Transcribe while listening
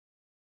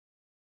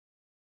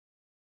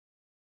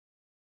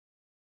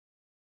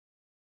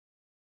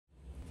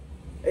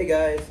Hey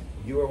guys,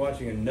 you are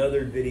watching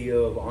another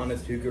video of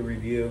Honest Hookah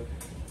Review.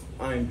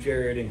 I'm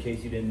Jared, in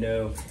case you didn't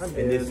know, and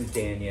this is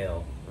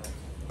Danielle.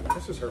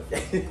 This is her.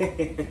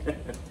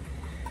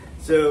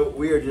 So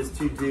we are just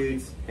two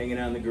dudes hanging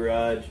out in the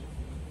garage,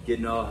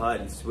 getting all hot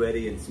and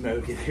sweaty and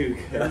smoking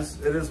hookah.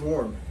 It is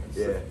warm.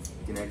 Yeah,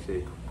 you can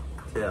actually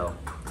tell.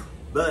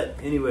 But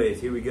anyways,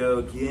 here we go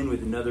again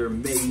with another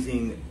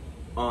amazing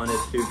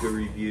Honest Hookah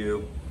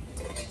Review.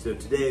 So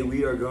today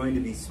we are going to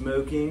be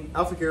smoking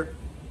Fakher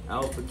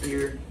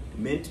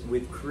mint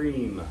with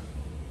cream.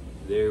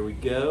 There we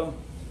go.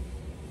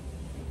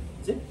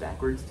 Is it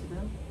backwards to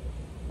them?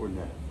 Or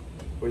no?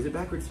 Or is it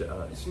backwards to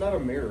us? It's not a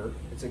mirror,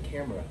 it's a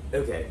camera.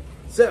 Okay,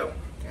 so.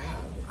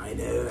 God. I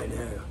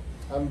know.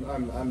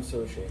 I'm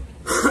so ashamed.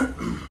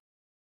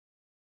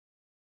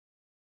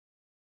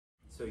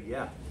 So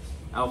yeah,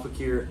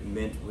 Fakher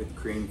mint with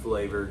cream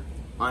flavor.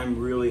 I'm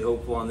really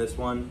hopeful on this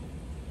one.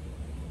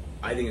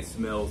 I think it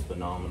smells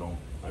phenomenal.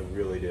 I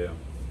really do.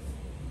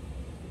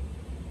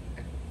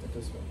 That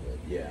does smell good.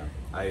 Yeah,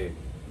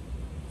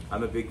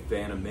 I'm a big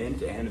fan of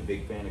mint and a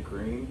big fan of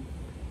cream.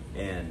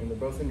 When And they're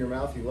both in your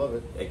mouth, you love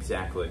it.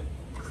 exactly,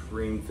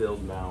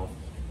 cream-filled mouth.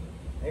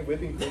 Hey,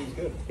 whipping cream's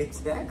good.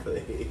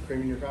 Exactly.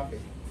 Cream in your coffee.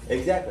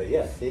 Exactly,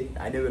 yeah. See,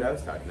 I knew what I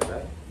was talking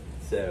about.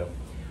 So,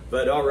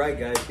 but all right,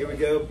 guys, here we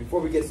go.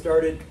 Before we get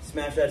started,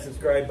 smash that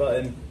subscribe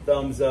button,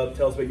 thumbs up,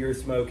 tell us what you're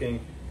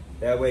smoking.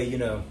 That way, you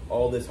know,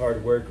 all this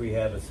hard work we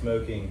have of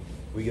smoking,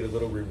 we get a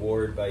little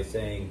reward by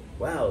saying,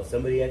 wow,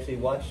 somebody actually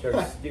watched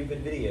our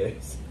stupid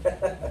videos.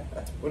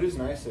 What is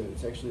nice is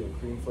it's actually a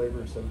cream flavor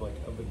instead of like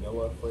a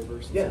vanilla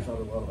flavor, since there's not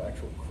a lot of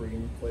actual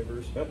cream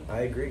flavors. Yep,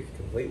 I agree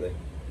completely,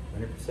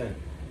 100%.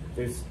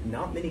 There's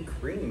not many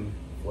cream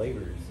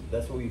flavors.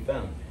 That's what we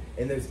found.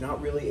 And there's not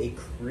really a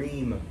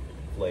cream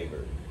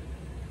flavor.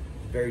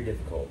 It's very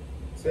difficult.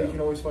 So you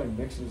can always find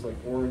mixes like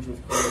orange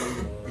with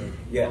cream or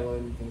Yeah.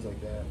 melon, things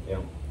like that.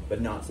 Yeah, but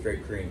not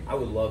straight cream. I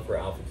would love for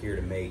Fakher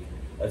to make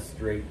a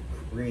straight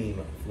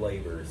cream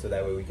flavor, so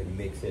that way we can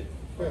mix it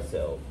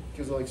ourselves.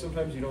 Because like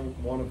sometimes you don't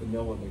want a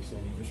vanilla mix in.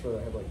 You just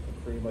rather have like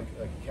a cream, like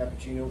a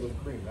cappuccino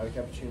with cream, not a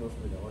cappuccino with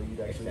vanilla.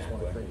 You'd actually just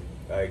want a cream.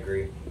 I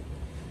agree.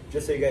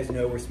 Just so you guys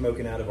know, we're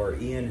smoking out of our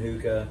Ian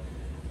hookah.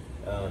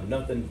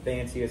 Nothing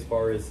fancy as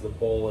far as the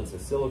bowl. It's a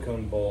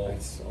silicone bowl.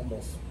 It's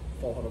almost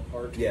falling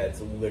apart. Yeah, it's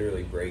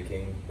literally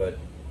breaking, but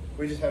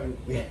we just haven't.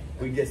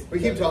 we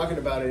keep talking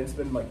about it. It's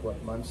been like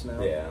what, months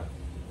now. Yeah.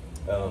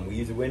 We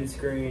use a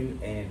windscreen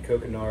and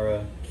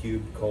Coconara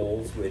cube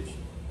coals, which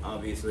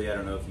obviously I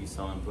don't know if you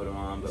saw them put them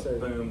on, but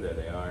boom, there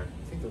they are.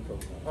 I think they're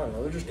coconut. I don't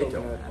know. They're just It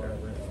don't coconut, matter.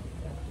 whatever.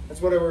 Yeah.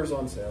 That's whatever's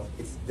on sale.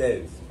 It's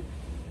those.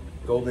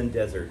 Golden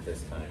Desert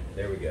this time.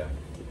 There we go.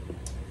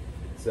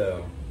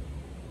 So,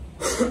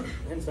 and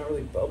it's not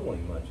really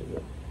bubbling much, is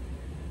it?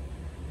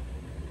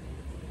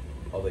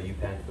 Although you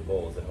packed the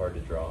bowl, is it hard to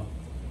draw?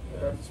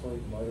 That's slightly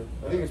lighter.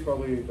 I think it's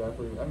probably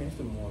evaporated. I mean, it's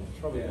been warm. It's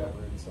probably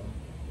evaporated some.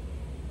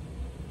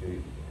 Do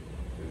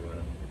we want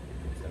to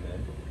put some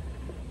in?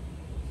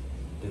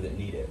 Does it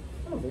need it?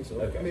 I don't think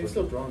so. Okay. I mean, it's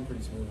still drawing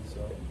pretty smooth,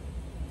 so.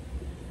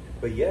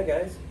 But yeah,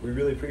 guys, we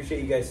really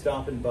appreciate you guys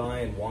stopping by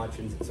and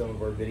watching some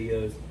of our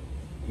videos.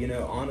 You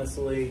know,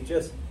 honestly,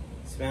 just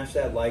smash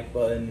that like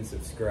button and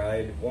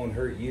subscribe. It won't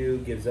hurt you.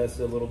 Gives us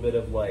a little bit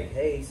of like,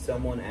 hey,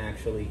 someone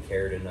actually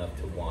cared enough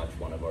to watch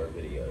one of our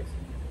videos.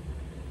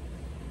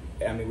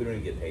 I mean, we don't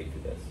even get paid for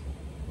this,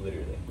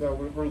 literally. No,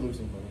 we're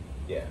losing money.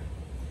 Yeah.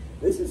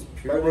 This is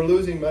purely... But we're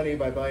losing money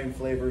by buying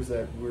flavors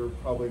that we're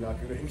probably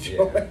not going to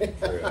enjoy. Yeah,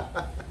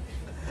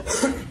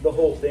 true. The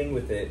whole thing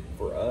with it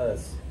for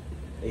us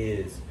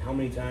is how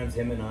many times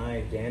Dan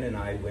and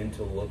I went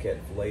to look at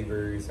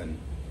flavors and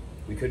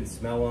we couldn't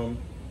smell them,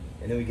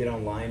 and then we get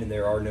online and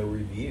there are no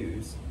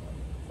reviews,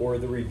 or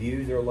the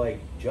reviews are like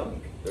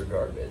junk, they're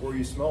garbage. Or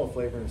you smell a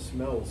flavor and it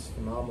smells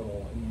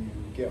phenomenal, and you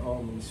get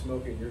home and you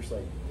smoke it and you're just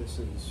like, this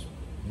is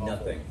awful.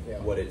 Nothing Yeah.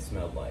 what it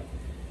smelled like.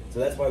 So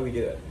that's why we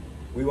do it.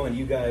 We want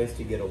you guys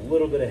to get a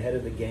little bit ahead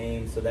of the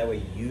game, so that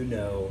way you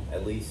know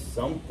at least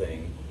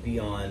something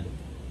beyond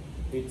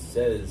it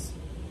says,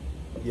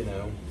 you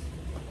know,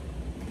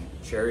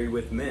 cherry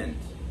with mint.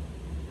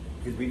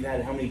 Because we've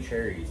had how many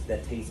cherries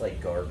that taste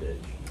like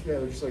garbage? Yeah,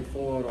 they're just like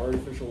full-on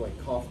artificial like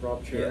cough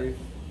drop cherry.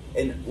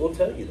 Yeah. And we'll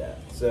tell you that.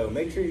 So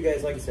make sure you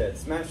guys, like I said,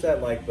 smash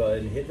that like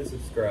button, hit the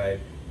subscribe,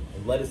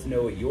 and let us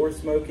know what you're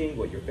smoking,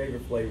 what your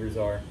favorite flavors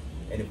are.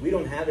 And if we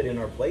don't have it in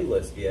our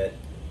playlist yet,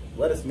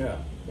 let us know.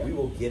 Yeah. We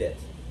will get it.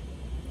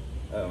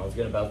 I was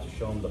about to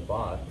show them the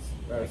box.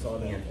 Right, I saw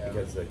that, can't yeah.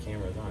 because the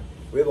camera's on.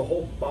 We have a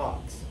whole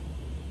box.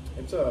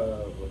 It's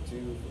what,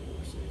 2,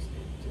 4, 6, 8,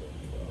 10,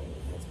 12.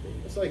 That's big.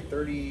 It's like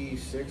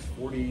 36,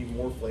 40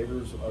 more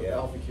flavors of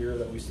Fakher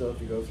that we still have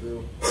to go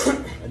through.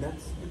 And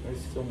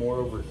there's still more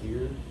over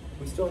here.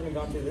 We still haven't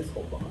gone through this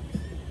whole box.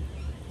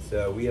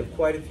 So we have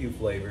quite a few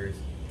flavors.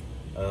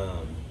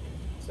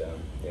 So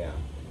yeah.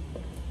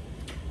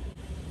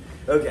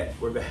 Okay,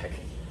 we're back.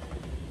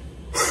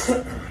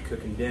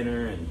 Cooking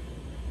dinner, and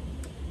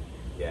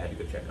yeah, I had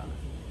to go check on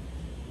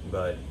it.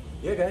 But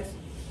yeah, guys.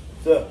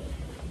 So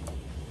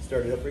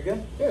started up pretty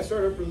good? Yeah, it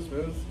started up really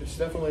smooth. It's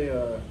definitely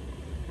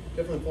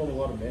pulling a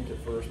lot of mint at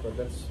first, but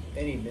that's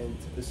any mint.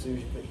 As soon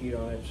as you put heat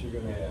on it,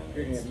 you're gonna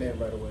get mint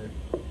right away.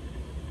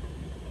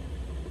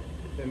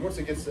 And once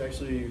it gets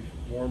actually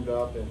warmed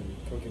up and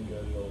cooking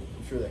good,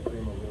 I'm sure that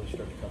cream will really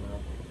start to come out.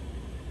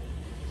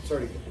 It's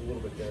already a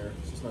little bit there.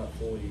 It's just not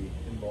fully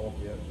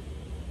involved yet.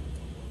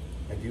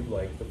 I do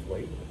like the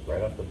flavor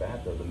right off the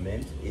bat, though. The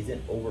mint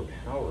isn't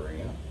overpowering.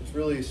 Yeah, it's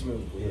really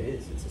smooth. It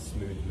is. It's a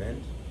smooth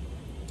mint,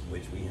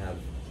 which we have.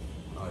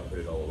 I put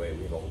it all away.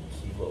 We have a whole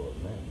kilo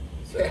of mint,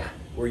 so yeah.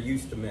 We're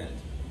used to mint,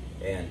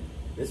 and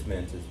this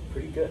mint is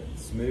pretty good.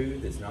 It's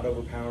smooth. It's not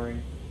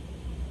overpowering.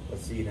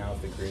 Let's see now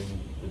if the cream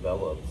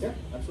develops. Yeah,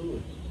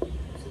 absolutely.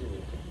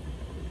 Absolutely.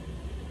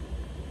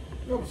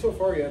 No, but so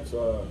far, yeah, it's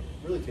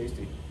really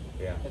tasty.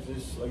 Yeah. It's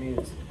just, I mean,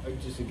 it's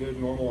like just a good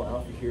normal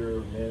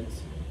Fakher mint,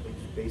 like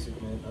just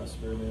basic mint, not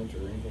spearmint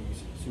or anything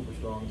super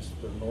strong, just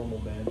the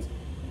normal mint.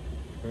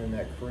 And then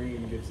that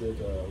cream gives it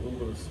a little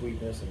bit of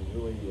sweetness and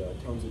really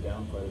tones it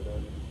down quite a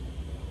bit.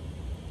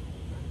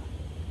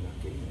 I'm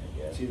not getting it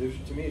yet. See,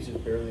 to me, it's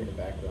just barely in the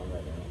background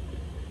right now.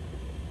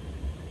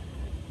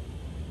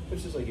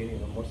 It's just like any of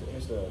them. Once it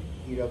has to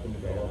heat up and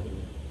develop,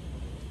 and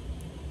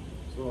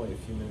it's only a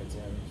few minutes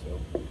in, so.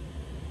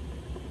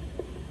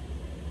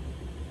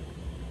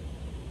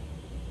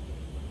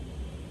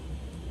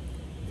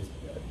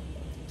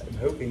 I'm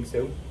hoping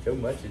so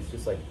much. It's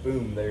just like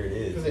boom, there it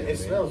is. Because it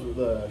smells.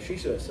 The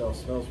shisha itself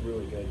smells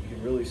really good. You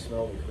can really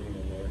smell the cream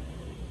in there.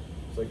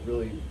 It's like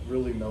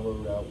really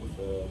mellowed out with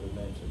the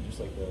mint and just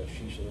like the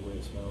shisha, the way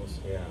it smells.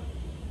 Yeah.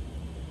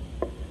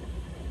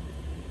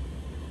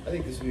 I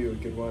think this would be a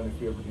good one if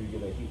we ever do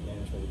get a heat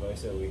management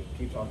device that we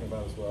keep talking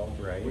about as well.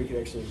 Right. We could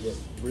actually get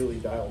really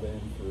dialed in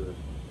for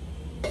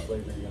the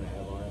flavor you're gonna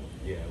have on it.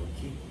 Yeah, we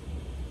keep.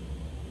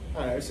 I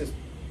don't know, it's just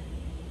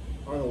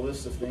on the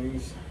list of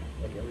things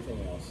like everything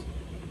else.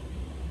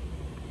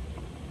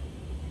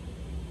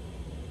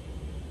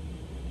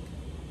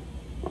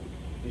 You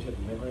just have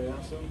the mint right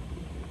now, so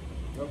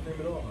no cream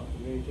at all, huh?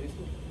 You maybe taste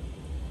it?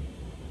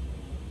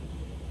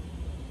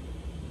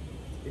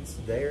 It's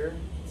there.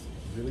 It's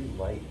really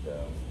light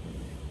though.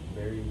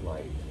 Very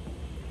light.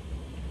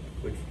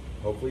 Which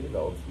hopefully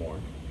develops more.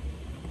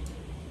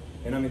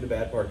 And I mean the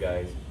bad part,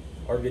 guys,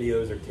 our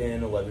videos are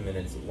 10, 11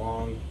 minutes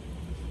long,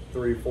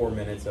 3 or 4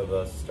 minutes of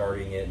us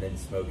starting it and then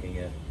smoking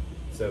it.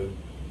 So,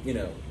 you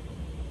know,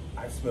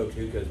 I've smoked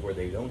hookahs where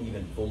they don't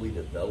even fully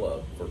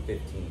develop for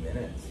 15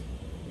 minutes,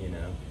 you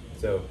know.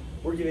 So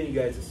we're giving you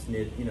guys a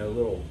snip, you know, a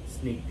little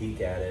sneak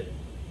peek at it,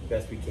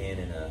 best we can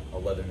in a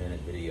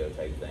 11-minute video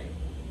type thing.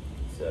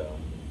 So.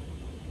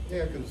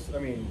 Yeah, because I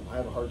mean, I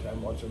have a hard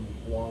time watching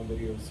long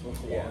videos.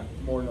 Yeah.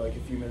 More than like a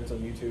few minutes on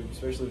YouTube,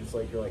 especially if it's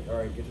like you're like, all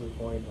right, get to the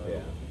point.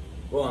 Yeah.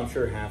 Well, I'm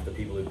sure half the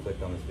people who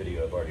clicked on this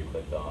video have already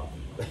clicked off.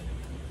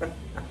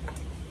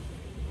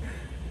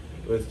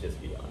 Let's just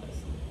be honest.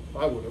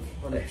 I would have,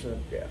 100%.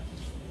 Yeah.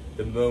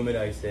 The moment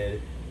I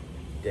said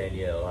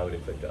Danielle, I would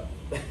have clicked off.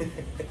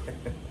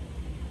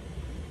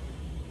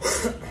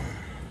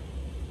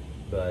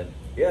 But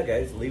yeah,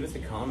 guys, leave us a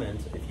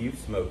comment if you've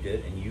smoked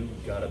it and you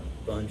got a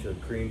bunch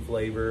of cream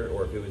flavor,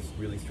 or if it was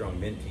really strong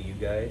mint to you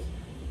guys,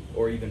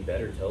 or even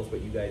better, tell us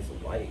what you guys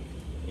like.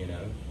 You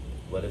know,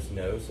 let us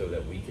know so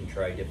that we can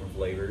try different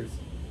flavors.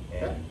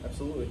 And yeah,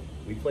 absolutely.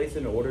 We place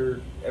an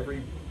order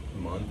every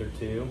month or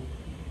two,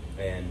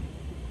 and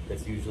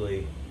that's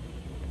usually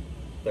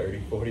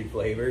 30, 40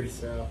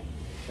 flavors. Yeah.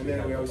 And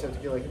then we always have to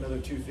get like another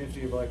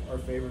 250 of like our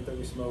favorite that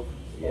we smoke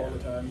all the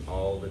time.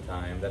 All the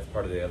time. That's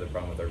part of the other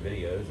problem with our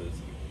videos is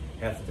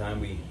half the time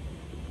we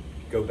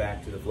go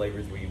back to the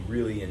flavors we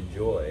really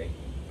enjoy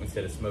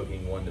instead of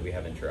smoking one that we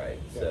haven't tried.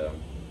 Yeah. So,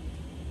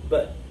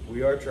 but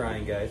we are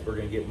trying, guys. We're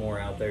going to get more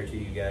out there to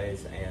you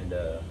guys, and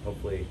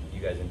hopefully you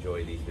guys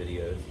enjoy these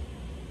videos.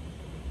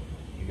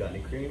 You got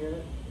any cream in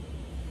it?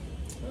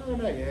 No,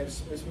 not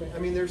yet. I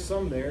mean, there's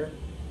some there,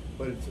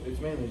 but it's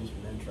mainly just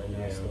mint right now.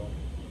 Yeah. So.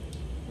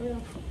 Yeah.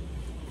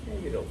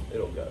 Maybe it'll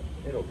go.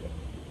 It'll go.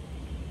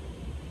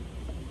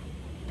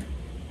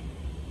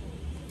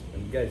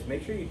 And guys,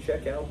 make sure you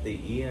check out the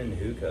Ian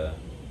Hookah.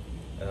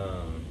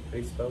 How do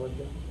you spell it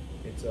again?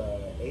 It's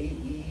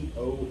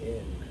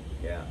A-E-O-N.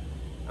 Yeah.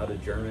 Out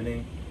of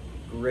Germany.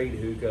 Great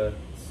hookah.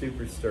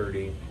 Super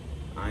sturdy.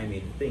 I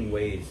mean, the thing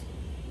weighs,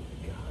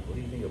 God, what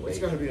do you think it weighs?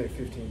 It's going to be like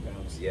 15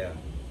 pounds. Yeah.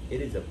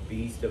 It is a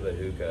beast of a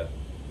hookah.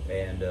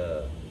 And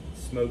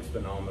smoke's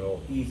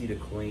phenomenal. Easy to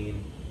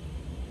clean.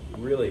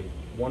 Really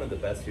one of the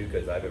best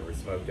hookahs I've ever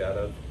smoked out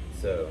of.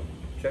 So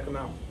check them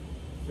out.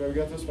 Yeah, we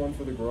got this one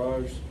for the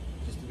garage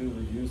just to do the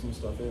reviews and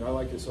stuff in. I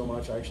liked it so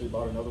much I actually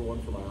bought another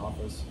one for my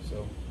office.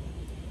 So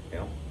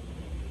yeah.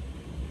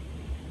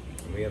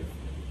 And we have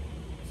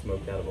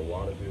smoked out of a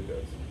lot of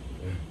hookahs.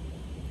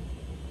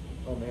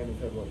 Oh man, we've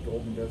had like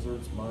Golden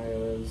Deserts,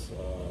 Maya's,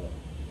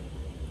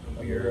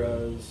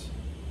 Amira's.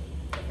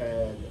 I've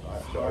had a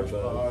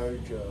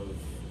hodgepodge of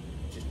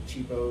just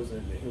cheapos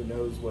and who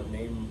knows what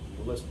name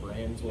list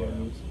brands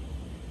ones.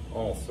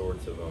 All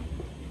sorts of them.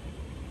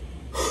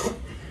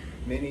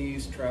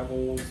 Minis,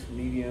 travels,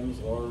 mediums,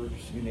 large,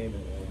 you name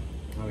it. Man.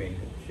 I mean,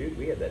 shoot,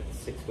 we had that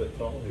 6 foot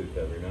tall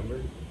hookah,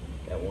 remember?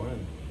 That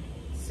one.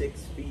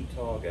 6 feet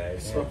tall,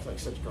 guys. It smoked like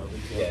such garbage.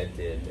 Yeah, it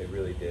did. It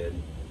really did.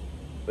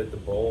 But the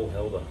bowl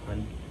held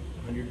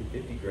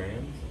 150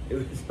 grams. It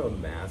was a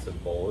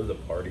massive bowl. It was a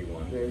party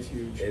one. Yeah, it was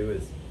huge. It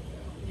was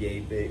yay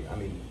big. I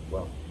mean,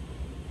 well,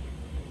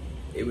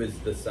 it was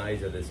the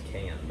size of this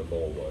can, the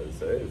bowl was.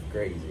 So it was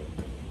crazy.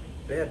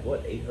 They had,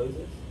 what, 8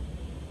 hoses?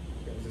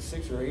 It was a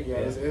 6 or 8. Yeah,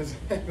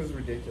 it was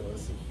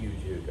ridiculous. It's a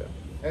huge hookah.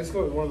 I just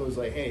go with one of those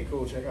like, hey,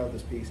 cool, check out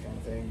this piece kind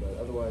of thing. But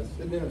otherwise,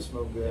 it didn't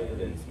smoke good. Yeah, it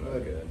didn't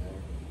smoke good.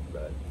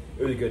 But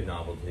it was a good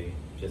novelty.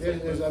 Just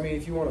I mean,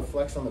 if you want to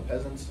flex on the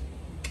peasants,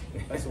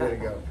 that's the way to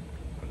go.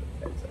 On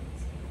the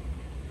peasants.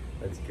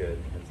 That's good.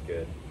 That's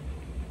good.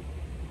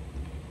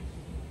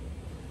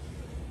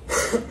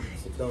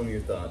 So tell me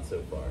your thoughts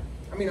so far.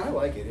 I mean, I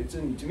like it.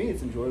 To me,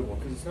 it's enjoyable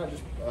because it's not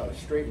just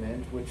straight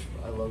mint, which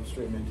I love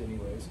straight mint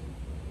anyways.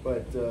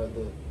 But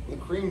the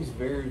cream's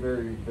very,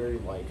 very, very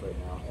light right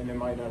now, and it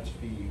might not just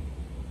be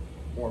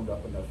warmed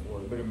up enough for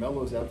it, but it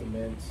mellows out the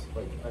mint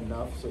like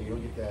enough so you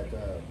don't get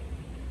that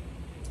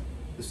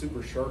the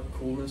super sharp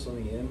coolness on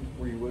the end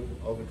where you would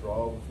of a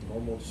draw with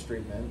normal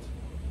straight mint.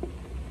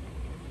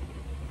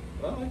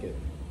 But I like it.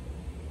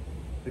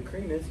 The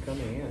cream is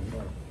coming in.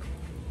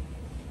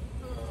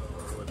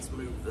 Let's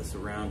move this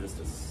around just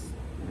a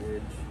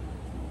smidge.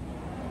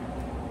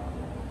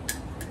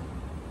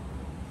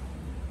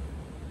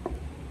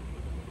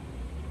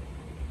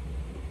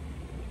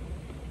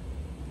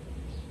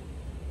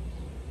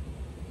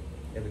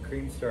 Yeah, the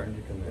cream's starting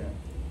to come in.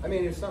 I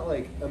mean, it's not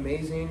like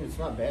amazing, it's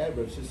not bad,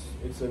 but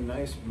it's a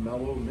nice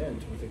mellow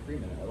mint with the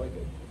cream in it. I like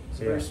it. It's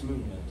a very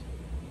smooth mint.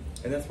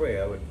 And that's the way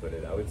I would put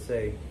it. I would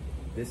say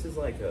this is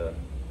like to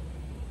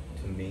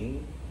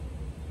me,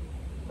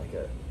 like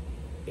a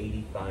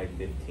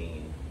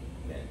 85-15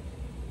 mint.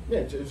 Yeah,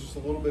 it's just a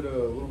little bit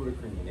of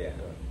cream in it.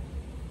 Yeah.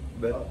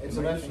 But it's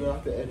a nice to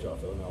knock the edge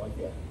off though, and I like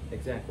that.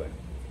 Exactly.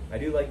 I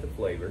do like the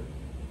flavor.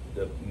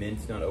 The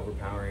mint's not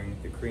overpowering.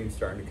 The cream's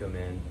starting to come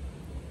in.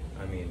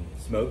 I mean,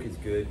 smoke is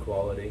good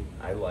quality.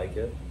 I like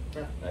it.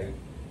 Yeah.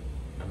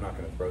 I'm not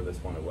going to throw this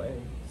one away.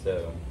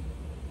 So,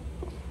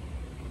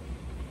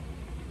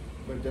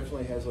 but it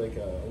definitely has like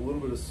a little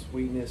bit of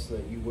sweetness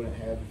that you wouldn't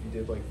have if you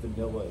did like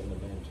vanilla in the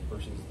mint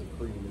versus the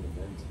cream in the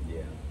mint.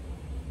 Yeah.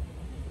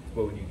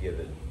 What would you give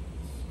it?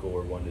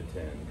 Score 1 to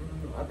 10.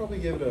 I'd probably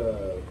give it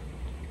a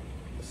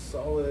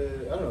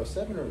solid, I don't know,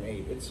 7 or an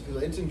 8. It's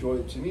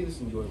enjoyable. To me, it's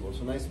enjoyable. It's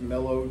a nice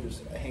mellow,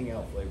 just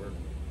hangout flavor.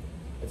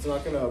 It's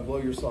not gonna blow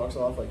your socks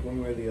off like one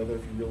way or the other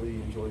if you really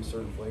enjoy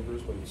certain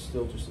flavors, but it's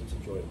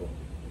enjoyable.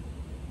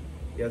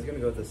 Yeah, I was gonna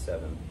go with a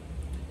 7.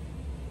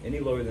 Any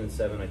lower than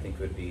 7, I think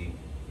would be.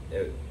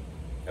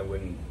 I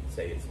wouldn't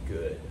say it's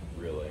good,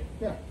 really.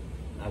 Yeah.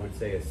 I would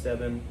say a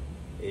 7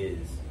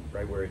 is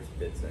right where it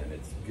fits in.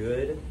 It's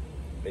good.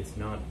 It's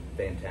not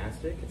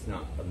fantastic. It's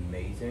not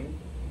amazing.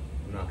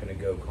 I'm not gonna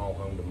go call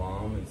home to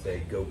mom and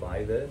say go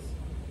buy this,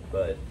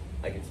 but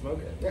I can smoke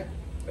it. Yeah.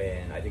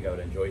 And I think I would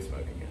enjoy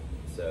smoking it.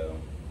 So.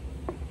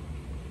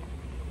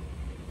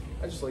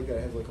 I just like that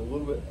it has like a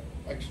little bit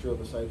extra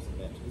besides the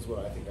mint is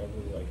what I think I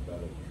really like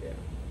about it.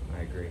 Yeah,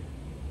 I agree.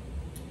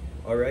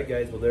 All right,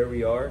 guys. Well, there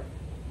we are.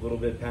 A little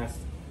bit past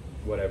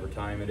whatever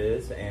time it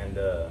is, and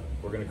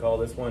we're going to call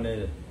this one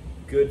a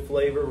good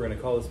flavor. We're going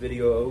to call this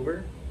video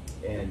over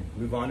and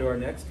move on to our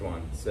next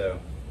one. So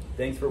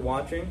thanks for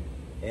watching.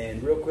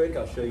 And real quick,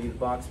 I'll show you the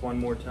box one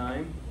more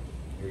time.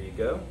 Here you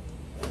go.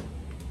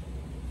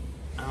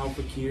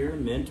 Fakher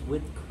mint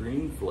with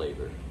cream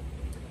flavor.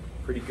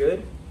 Pretty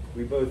good.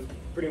 We both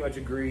pretty much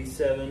agree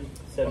 7,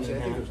 7.5. I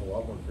think there's a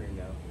lot more cream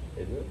now.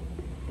 Is it?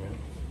 Yeah.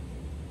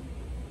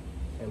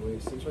 And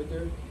wait, 6 right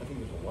there? I think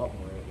there's a lot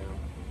more right now.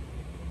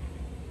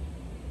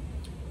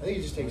 I think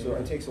it just takes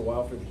a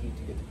while for the heat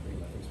to get the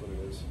cream. I think is what it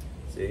is.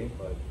 See?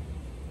 But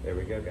there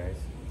we go, guys.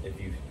 If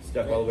you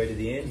stuck all the way to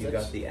the end, you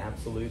got the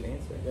absolute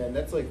answer. Yeah, and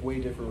that's like way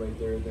different right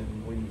there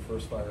than when you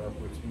first fire up,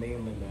 which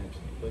mainly meant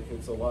like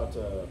it's a lot.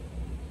 I'm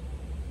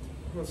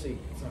gonna say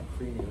it's not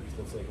creamier because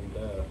that's like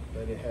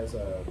but it has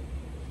a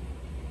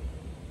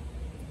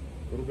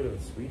little bit of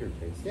a sweeter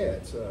taste. Yeah,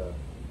 it's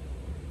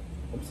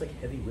almost like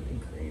heavy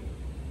whipping cream.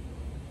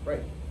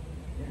 Right.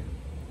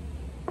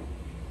 Yeah.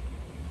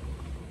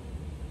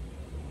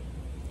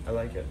 I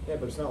like it. Yeah,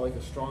 but it's not like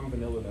a strong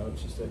vanilla note.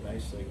 It's just a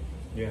nice like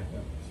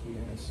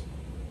sweetness.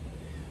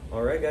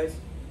 All right, guys.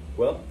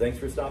 Well, thanks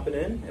for stopping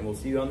in, and we'll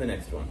see you on the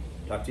next one.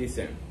 Talk to you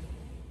soon.